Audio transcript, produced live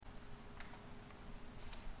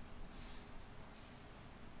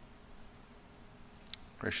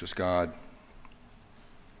Gracious God,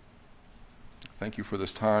 thank you for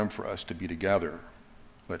this time for us to be together.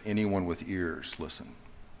 Let anyone with ears listen.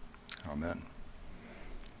 Amen.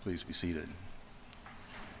 Please be seated.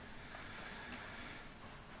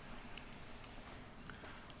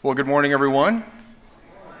 Well, good morning, everyone.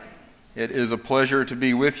 It is a pleasure to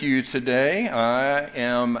be with you today. I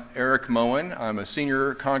am Eric Moen. I'm a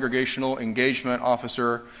Senior Congregational Engagement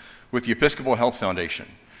Officer with the Episcopal Health Foundation.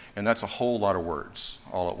 And that's a whole lot of words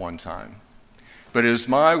all at one time. But it is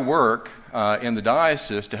my work in the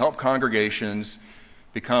diocese to help congregations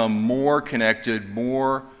become more connected,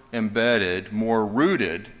 more embedded, more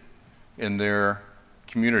rooted in their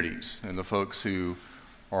communities and the folks who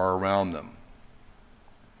are around them.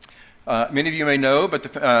 Many of you may know, but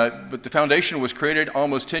the foundation was created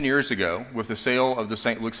almost 10 years ago with the sale of the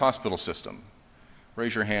St. Luke's Hospital system.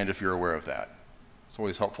 Raise your hand if you're aware of that. It's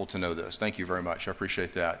always helpful to know this. Thank you very much. I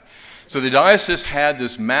appreciate that. So the diocese had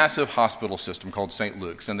this massive hospital system called St.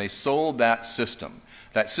 Luke's, and they sold that system.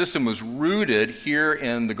 That system was rooted here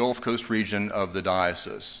in the Gulf Coast region of the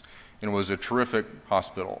diocese, and was a terrific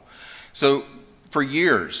hospital. So for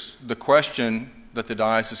years, the question that the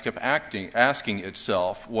diocese kept asking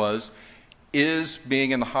itself was, is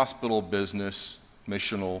being in the hospital business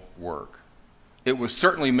missional work? It was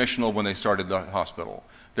certainly missional when they started the hospital.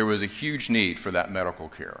 There was a huge need for that medical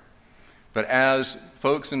care. But as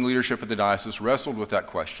folks in leadership at the diocese wrestled with that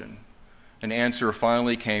question, an answer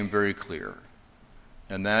finally came very clear,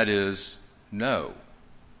 and that is no.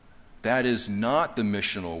 That is not the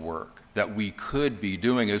missional work that we could be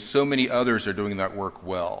doing, as so many others are doing that work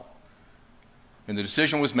well. And the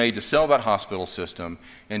decision was made to sell that hospital system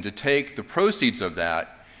and to take the proceeds of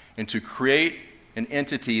that and to create an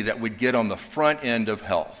entity that would get on the front end of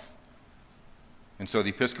health. And so the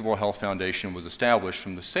Episcopal Health Foundation was established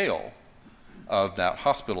from the sale of that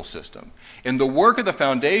hospital system. And the work of the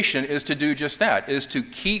foundation is to do just that, is to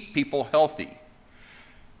keep people healthy.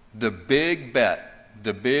 The big bet,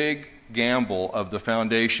 the big gamble of the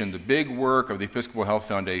foundation, the big work of the Episcopal Health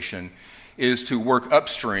Foundation is to work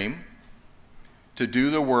upstream, to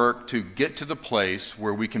do the work to get to the place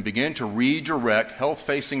where we can begin to redirect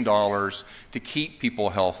health-facing dollars to keep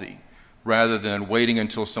people healthy, rather than waiting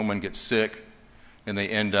until someone gets sick and they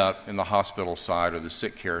end up in the hospital side or the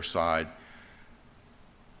sick care side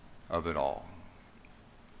of it all.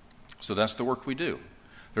 So that's the work we do.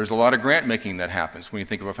 There's a lot of grant making that happens. When you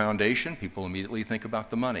think of a foundation, people immediately think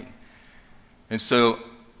about the money. And so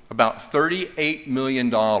about $38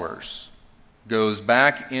 million goes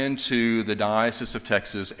back into the Diocese of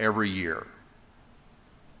Texas every year.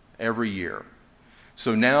 Every year.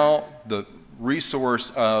 So now the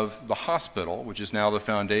resource of the hospital, which is now the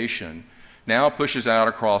foundation, now pushes out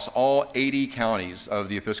across all 80 counties of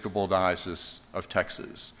the Episcopal Diocese of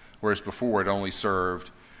Texas, whereas before it only served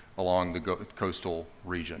along the coastal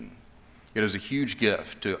region. It is a huge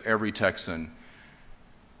gift to every Texan,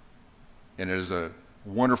 and it is a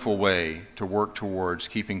wonderful way to work towards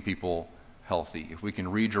keeping people healthy. If we can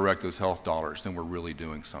redirect those health dollars, then we're really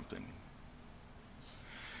doing something.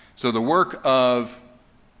 So the work of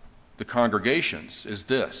the congregations is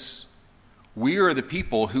this. We are the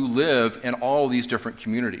people who live in all these different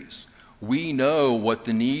communities. We know what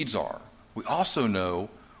the needs are. We also know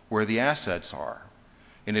where the assets are.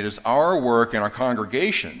 And it is our work in our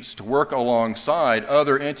congregations to work alongside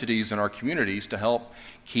other entities in our communities to help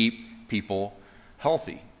keep people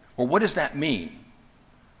healthy. Well, what does that mean?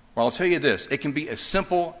 Well, I'll tell you this. It can be as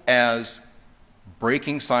simple as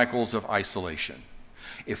breaking cycles of isolation.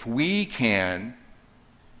 If we can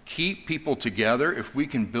keep people together, if we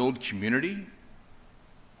can build community,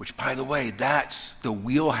 which, by the way, that's the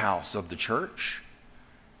wheelhouse of the church,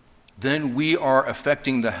 then we are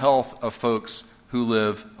affecting the health of folks who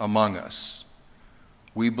live among us.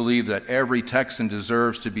 We believe that every Texan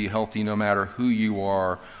deserves to be healthy no matter who you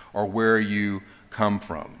are or where you come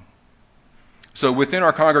from. So within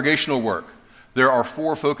our congregational work, there are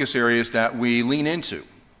 4 focus areas that we lean into: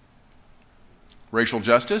 racial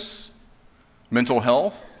justice, mental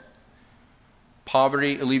health,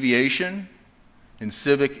 poverty alleviation, and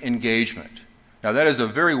civic engagement. Now that is a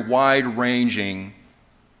very wide-ranging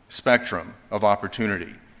spectrum of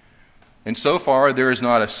opportunity. And so far, there is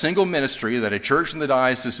not a single ministry that a church in the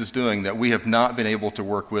diocese is doing that we have not been able to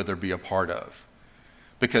work with or be a part of.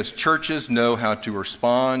 Because churches know how to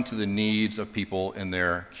respond to the needs of people in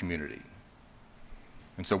their community.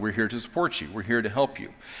 And so we're here to support you. We're here to help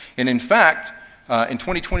you. And in fact, in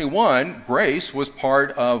 2021, Grace was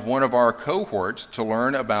part of one of our cohorts to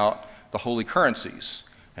learn about the holy currencies.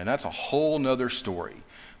 And that's a whole nother story.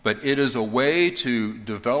 but it is a way to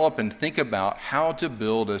develop and think about how to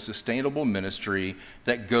build a sustainable ministry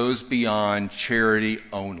that goes beyond charity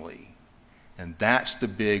only. And that's the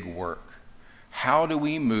big work. How do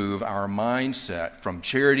we move our mindset from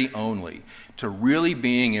charity only to really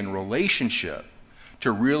being in relationship,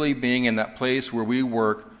 to really being in that place where we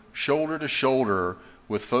work shoulder to shoulder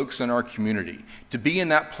with folks in our community, to be in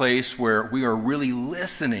that place where we are really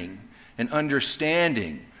listening and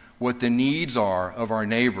understanding what the needs are of our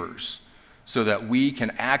neighbors so that we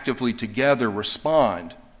can actively together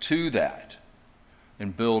respond to that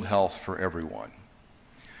and build health for everyone.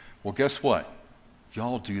 Well, guess what?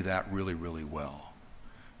 Y'all do that really, really well.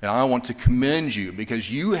 And I want to commend you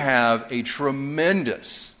because you have a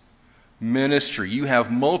tremendous ministry. You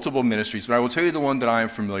have multiple ministries, but I will tell you the one that I am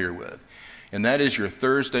familiar with, and that is your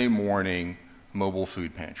Thursday morning mobile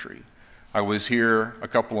food pantry. I was here a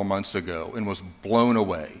couple of months ago and was blown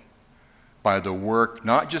away by the work,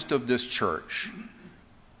 not just of this church,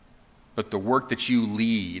 but the work that you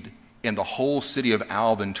lead and the whole city of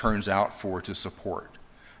Alvin turns out for to support.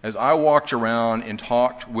 As I walked around and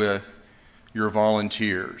talked with your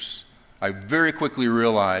volunteers, I very quickly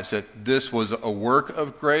realized that this was a work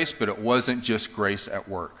of grace, but it wasn't just grace at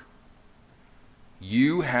work.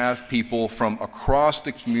 You have people from across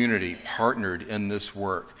the community partnered in this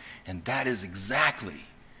work, and that is exactly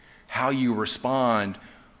how you respond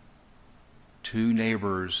to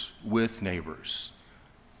neighbors with neighbors.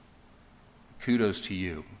 Kudos to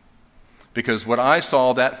you. Because what I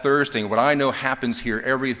saw that Thursday, and what I know happens here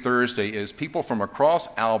every Thursday, is people from across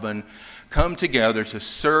Alvin come together to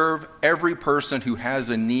serve every person who has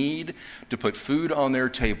a need to put food on their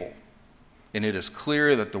table. And it is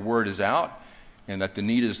clear that the word is out, and that the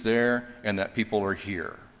need is there, and that people are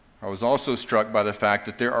here. I was also struck by the fact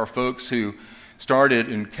that there are folks who started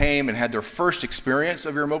and came and had their first experience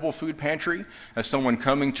of your mobile food pantry as someone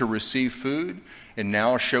coming to receive food and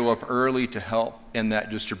now show up early to help in that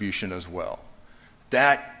distribution as well.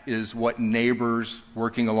 That is what neighbors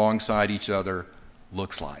working alongside each other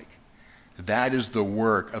looks like. That is the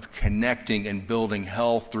work of connecting and building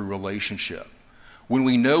health through relationship. When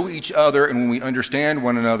we know each other and when we understand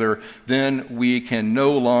one another, then we can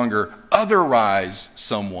no longer otherize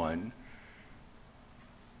someone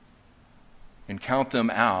and count them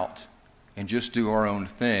out and just do our own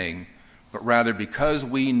thing, but rather because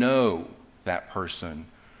we know that person,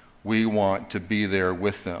 we want to be there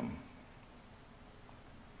with them.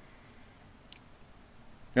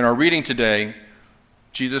 In our reading today,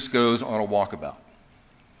 Jesus goes on a walkabout.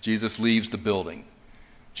 Jesus leaves the building.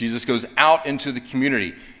 Jesus goes out into the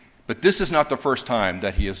community. But this is not the first time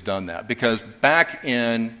that he has done that, because back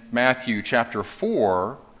in Matthew chapter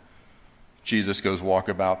 4, Jesus goes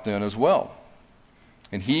walkabout then as well.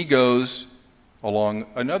 And he goes along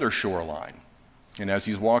another shoreline. And as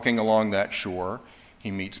he's walking along that shore,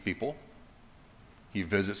 he meets people. He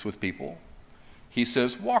visits with people. He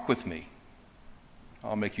says, "Walk with me.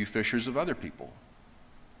 I'll make you fishers of other people."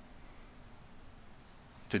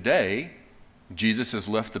 Today, Jesus has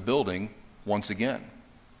left the building once again.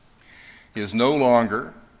 He is no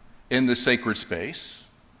longer in the sacred space,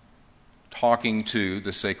 talking to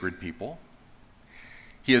the sacred people.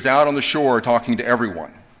 He is out on the shore talking to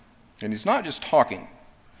everyone. And he's not just talking,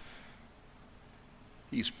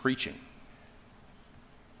 he's preaching.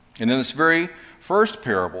 And in this very first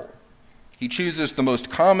parable, he chooses the most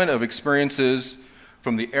common of experiences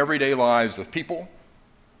from the everyday lives of people.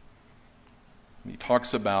 And he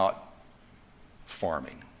talks about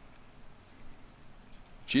farming.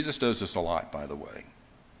 Jesus does this a lot, by the way,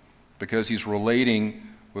 because he's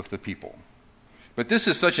relating with the people. But this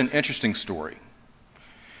is such an interesting story,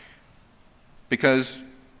 because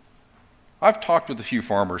I've talked with a few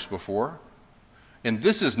farmers before, and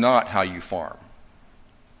this is not how you farm.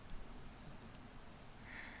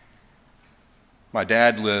 My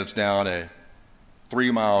dad lives down a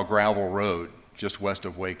 3-mile gravel road just west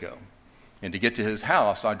of Waco. And to get to his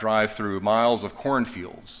house, I drive through miles of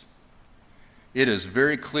cornfields. It is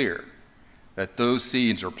very clear that those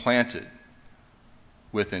seeds are planted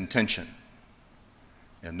with intention.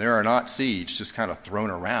 And there are not seeds just kind of thrown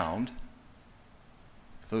around.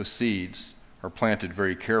 Those seeds are planted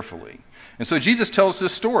very carefully. And so Jesus tells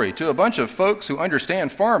this story to a bunch of folks who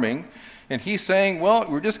understand farming, and he's saying, well,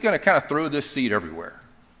 we're just going to kind of throw this seed everywhere.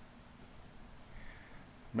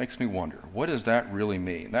 Makes me wonder, what does that really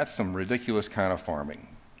mean? That's some ridiculous kind of farming.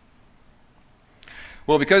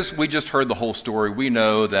 Well, because we just heard the whole story, we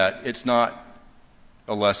know that it's not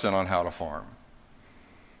a lesson on how to farm.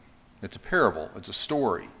 It's a parable. It's a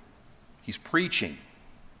story. He's preaching.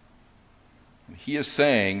 And he is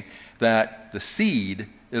saying that the seed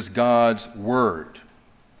is God's word.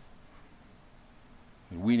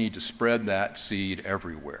 we need to spread that seed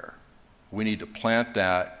everywhere. We need to plant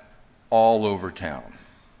that all over town.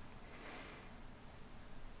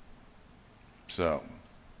 So,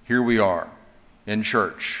 here we are in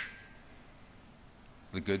church,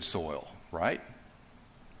 the good soil, right?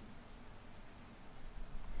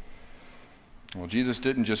 Well, Jesus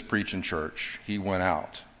didn't just preach in church, he went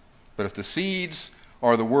out. But if the seeds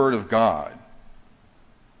are the word of God,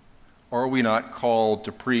 are we not called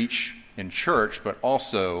to preach in church, but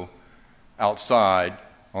also outside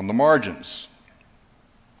on the margins?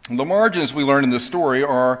 And the margins we learn in this story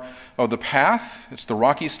are of the path, it's the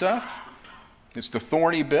rocky stuff, it's the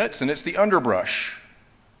thorny bits, and it's the underbrush.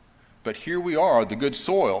 But here we are, the good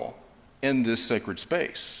soil, in this sacred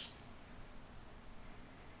space.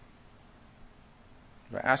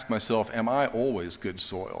 I ask myself, am I always good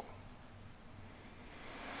soil?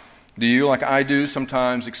 Do you, like I do,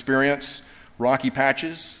 sometimes experience rocky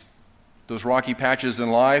patches? Those rocky patches in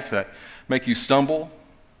life that make you stumble?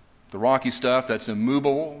 The rocky stuff that's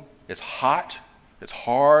immovable, it's hot, it's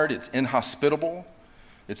hard, it's inhospitable,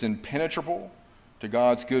 it's impenetrable to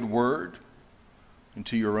God's good word and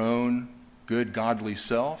to your own good godly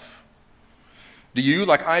self? Do you,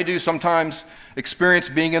 like I do, sometimes experience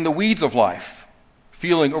being in the weeds of life,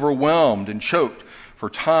 feeling overwhelmed and choked for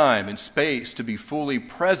time and space to be fully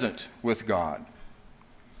present with God,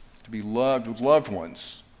 to be loved with loved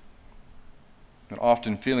ones, and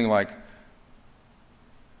often feeling like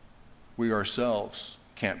we ourselves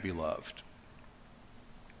can't be loved?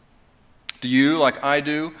 Do you, like I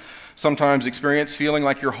do, sometimes experience feeling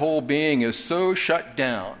like your whole being is so shut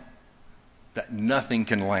down that nothing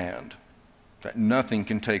can land, that nothing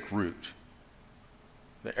can take root,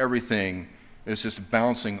 that everything is just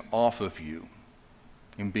bouncing off of you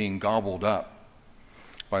and being gobbled up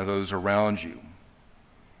by those around you,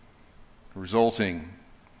 resulting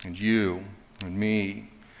in you and me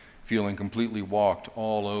feeling completely walked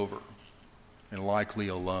all over and likely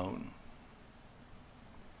alone?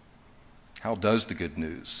 How does the good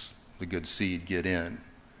news, the good seed, get in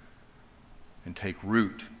and take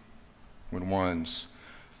root when one's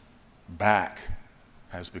back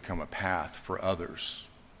has become a path for others?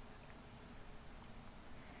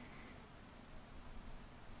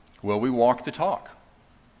 Well, we walk the talk,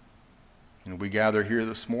 and we gather here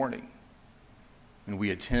this morning, and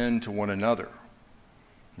we attend to one another,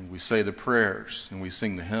 and we say the prayers, and we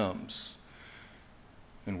sing the hymns,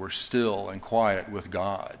 and we're still and quiet with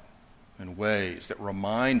God in ways that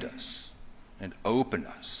remind us and open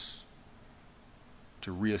us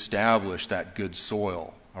to reestablish that good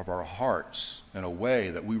soil of our hearts in a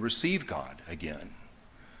way that we receive God again,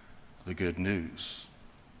 the good news.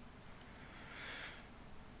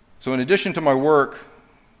 So in addition to my work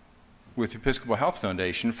with the Episcopal Health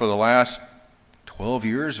Foundation, for the last 12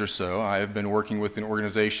 years or so, I have been working with an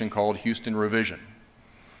organization called Houston Revision.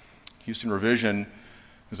 Houston Revision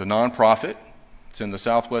is a nonprofit. It's in the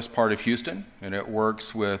southwest part of Houston, and it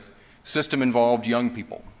works with system-involved young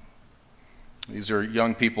people. These are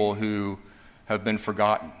young people who have been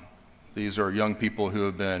forgotten. These are young people who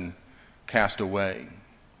have been cast away.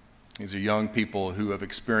 These are young people who have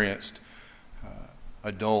experienced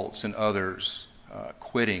adults and others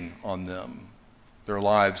quitting on them. Their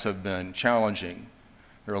lives have been challenging.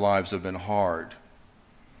 Their lives have been hard.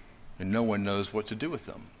 And no one knows what to do with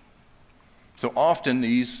them. So often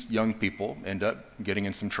these young people end up getting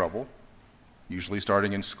in some trouble, usually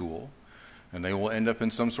starting in school, and they will end up in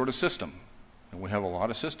some sort of system. And we have a lot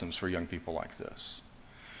of systems for young people like this.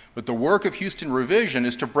 But the work of Houston Revision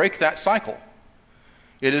is to break that cycle.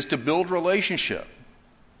 It is to build relationship.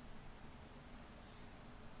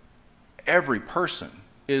 Every person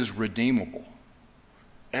is redeemable.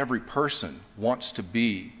 Every person wants to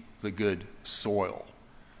be the good soil.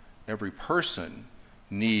 Every person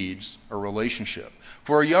needs a relationship.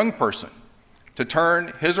 For a young person to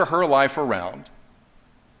turn his or her life around,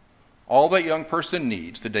 all that young person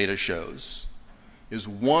needs, the data shows, is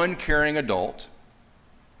one caring adult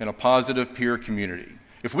in a positive peer community.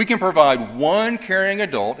 If we can provide one caring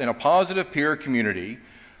adult in a positive peer community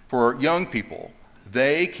for young people,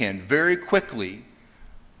 they can very quickly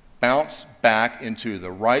bounce back into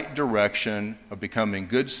the right direction of becoming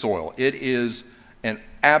good soil. It is an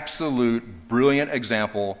absolute brilliant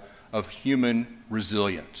example of human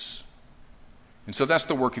resilience. And so that's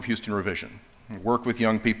the work of Houston Revision. We work with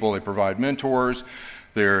young people, they provide mentors.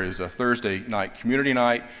 There is a Thursday night community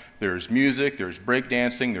night. There's music, there's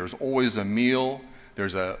breakdancing, there's always a meal.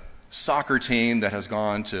 There's a soccer team that has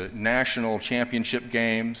gone to national championship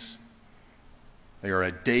games. They are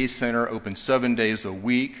a day center, open 7 days a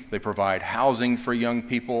week. They provide housing for young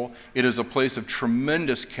people. It is a place of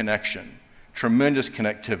tremendous connection tremendous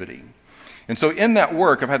connectivity. And so in that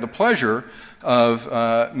work, I've had the pleasure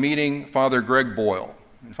of meeting Father Greg Boyle.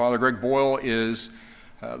 And Father Greg Boyle is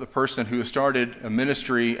the person who has started a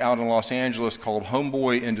ministry out in Los Angeles called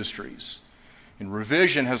Homeboy Industries. And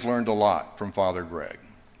Revision has learned a lot from Father Greg.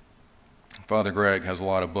 Father Greg has a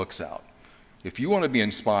lot of books out. If you want to be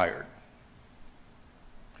inspired,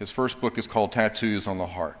 his first book is called Tattoos on the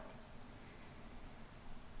Heart.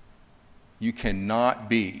 You cannot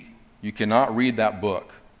read that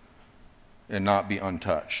book and not be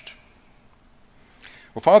untouched.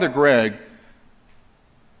 Well, Father Greg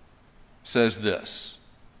says this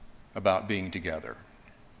about being together.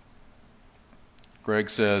 Greg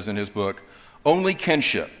says in his book, only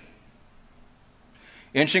kinship,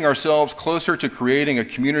 inching ourselves closer to creating a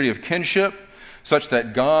community of kinship such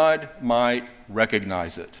that God might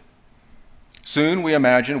recognize it. Soon we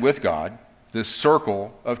imagine with God this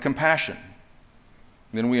circle of compassion.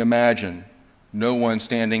 Then we imagine no one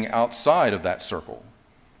standing outside of that circle,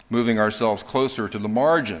 moving ourselves closer to the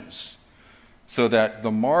margins so that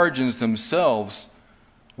the margins themselves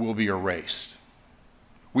will be erased.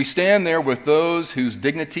 We stand there with those whose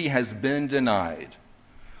dignity has been denied.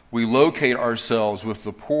 We locate ourselves with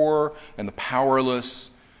the poor and the powerless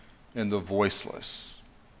and the voiceless.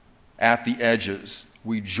 At the edges,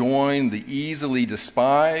 we join the easily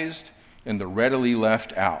despised and the readily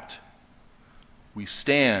left out. We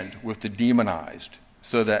stand with the demonized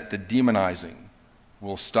so that the demonizing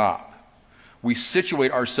will stop. We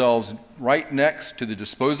situate ourselves right next to the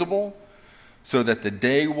disposable so that the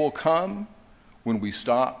day will come when we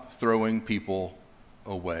stop throwing people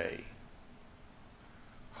away.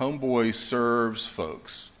 Homeboy serves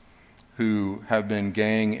folks who have been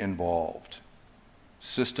gang involved,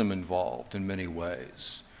 system involved in many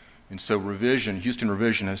ways. And so Houston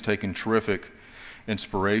Revision has taken terrific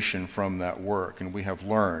inspiration from that work, and we have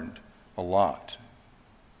learned a lot.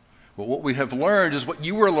 But what we have learned is what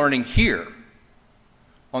you were learning here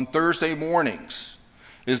on Thursday mornings,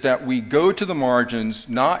 is that we go to the margins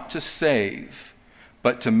not to save,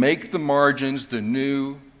 but to make the margins the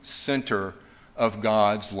new center of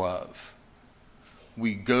God's love.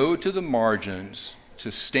 We go to the margins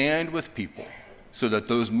to stand with people so that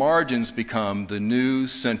those margins become the new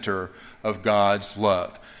center of God's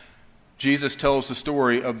love. Jesus tells the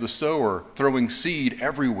story of the sower throwing seed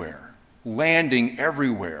everywhere, landing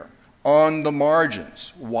everywhere on the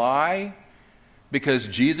margins. Why? Because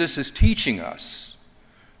Jesus is teaching us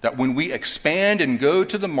that when we expand and go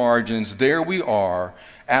to the margins, there we are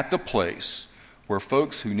at the place where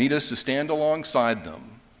folks who need us to stand alongside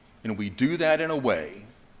them, and we do that in a way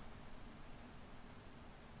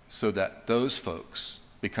so that those folks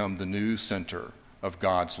become the new center of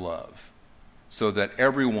God's love, so that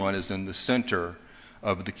everyone is in the center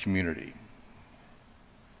of the community.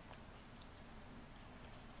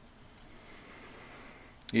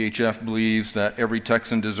 EHF believes that every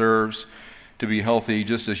Texan deserves to be healthy,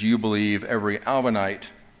 just as you believe every Alvinite.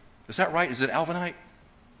 Is that right? Is it Alvinite?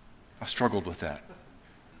 I struggled with that.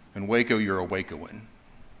 In Waco, you're a Wacoan.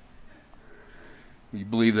 We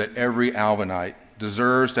believe that every Alvinite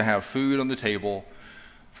deserves to have food on the table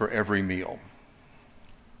for every meal.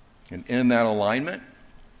 And in that alignment,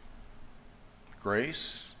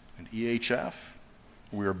 Grace and EHF,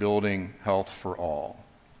 we are building health for all.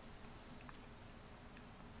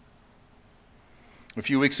 A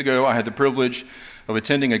few weeks ago, I had the privilege of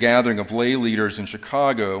attending a gathering of lay leaders in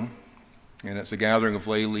Chicago, and it's a gathering of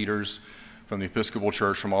lay leaders from the Episcopal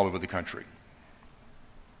Church from all over the country.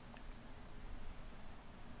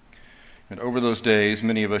 And over those days,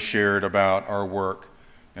 many of us shared about our work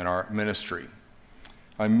and our ministry.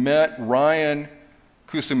 I met Ryan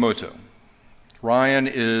Kusumoto. Ryan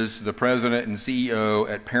is the president and CEO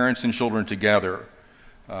at Parents and Children Together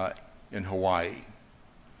in Hawaii.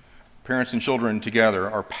 Parents and Children Together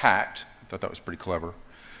are PACT. I thought that was pretty clever.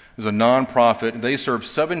 It's a nonprofit. They serve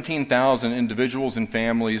 17,000 individuals and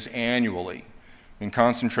families annually in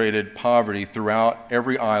concentrated poverty throughout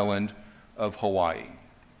every island of Hawaii.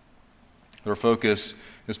 Their focus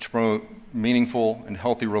is to promote meaningful and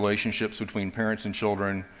healthy relationships between parents and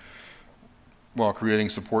children while creating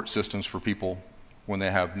support systems for people when they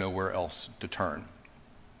have nowhere else to turn.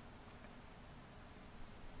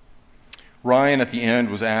 Ryan, at the end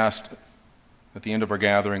of our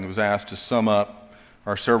gathering, was asked to sum up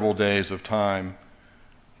our several days of time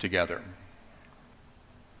together.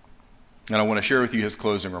 And I want to share with you his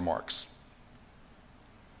closing remarks.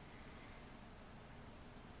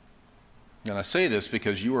 And I say this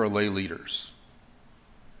because you are lay leaders.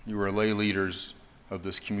 You are lay leaders of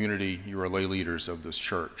this community. You are lay leaders of this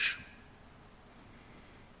church.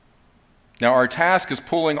 Now, our task is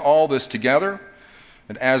pulling all this together,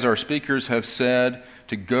 and as our speakers have said,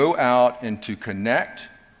 to go out and to connect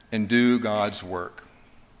and do God's work.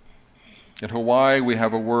 In Hawaii, we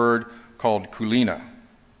have a word called kulina.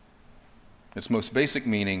 Its most basic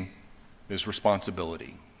meaning is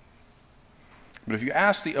responsibility. But if you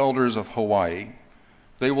ask the elders of Hawaii,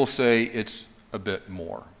 they will say it's a bit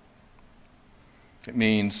more. It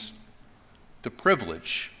means the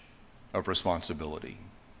privilege of responsibility.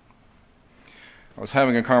 I was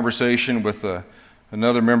having a conversation with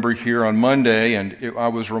another member here on Monday, and I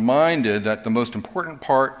was reminded that the most important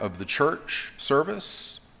part of the church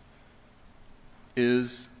service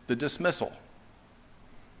is the dismissal.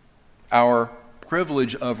 Our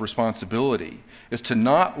privilege of responsibility is to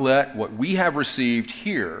not let what we have received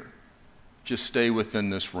here just stay within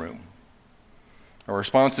this room. Our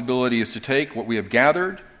responsibility is to take what we have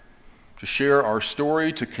gathered, to share our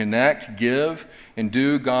story, to connect, give, and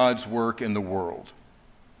do God's work in the world.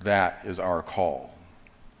 That is our call.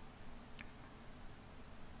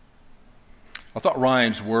 I thought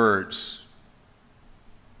Ryan's words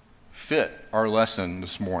fit our lesson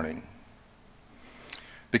this morning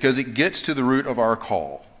because it gets to the root of our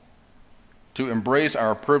call to embrace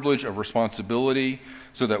our privilege of responsibility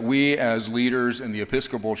so that we as leaders in the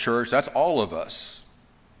Episcopal Church, that's all of us,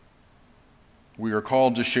 we are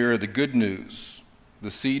called to share the good news, the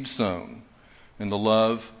seed sown, and the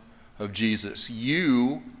love of Jesus.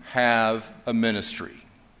 You have a ministry,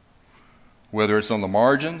 whether it's on the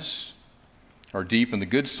margins or deep in the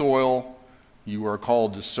good soil. You are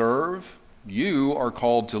called to serve, you are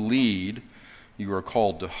called to lead, you are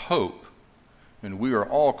called to hope, and we are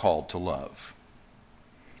all called to love.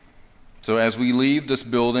 So as we leave this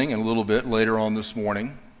building in a little bit later on this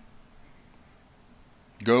morning,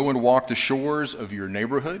 go and walk the shores of your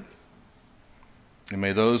neighborhood, and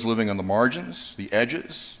may those living on the margins, the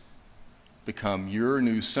edges, become your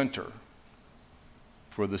new center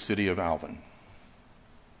for the city of Alvin.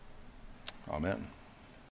 Amen.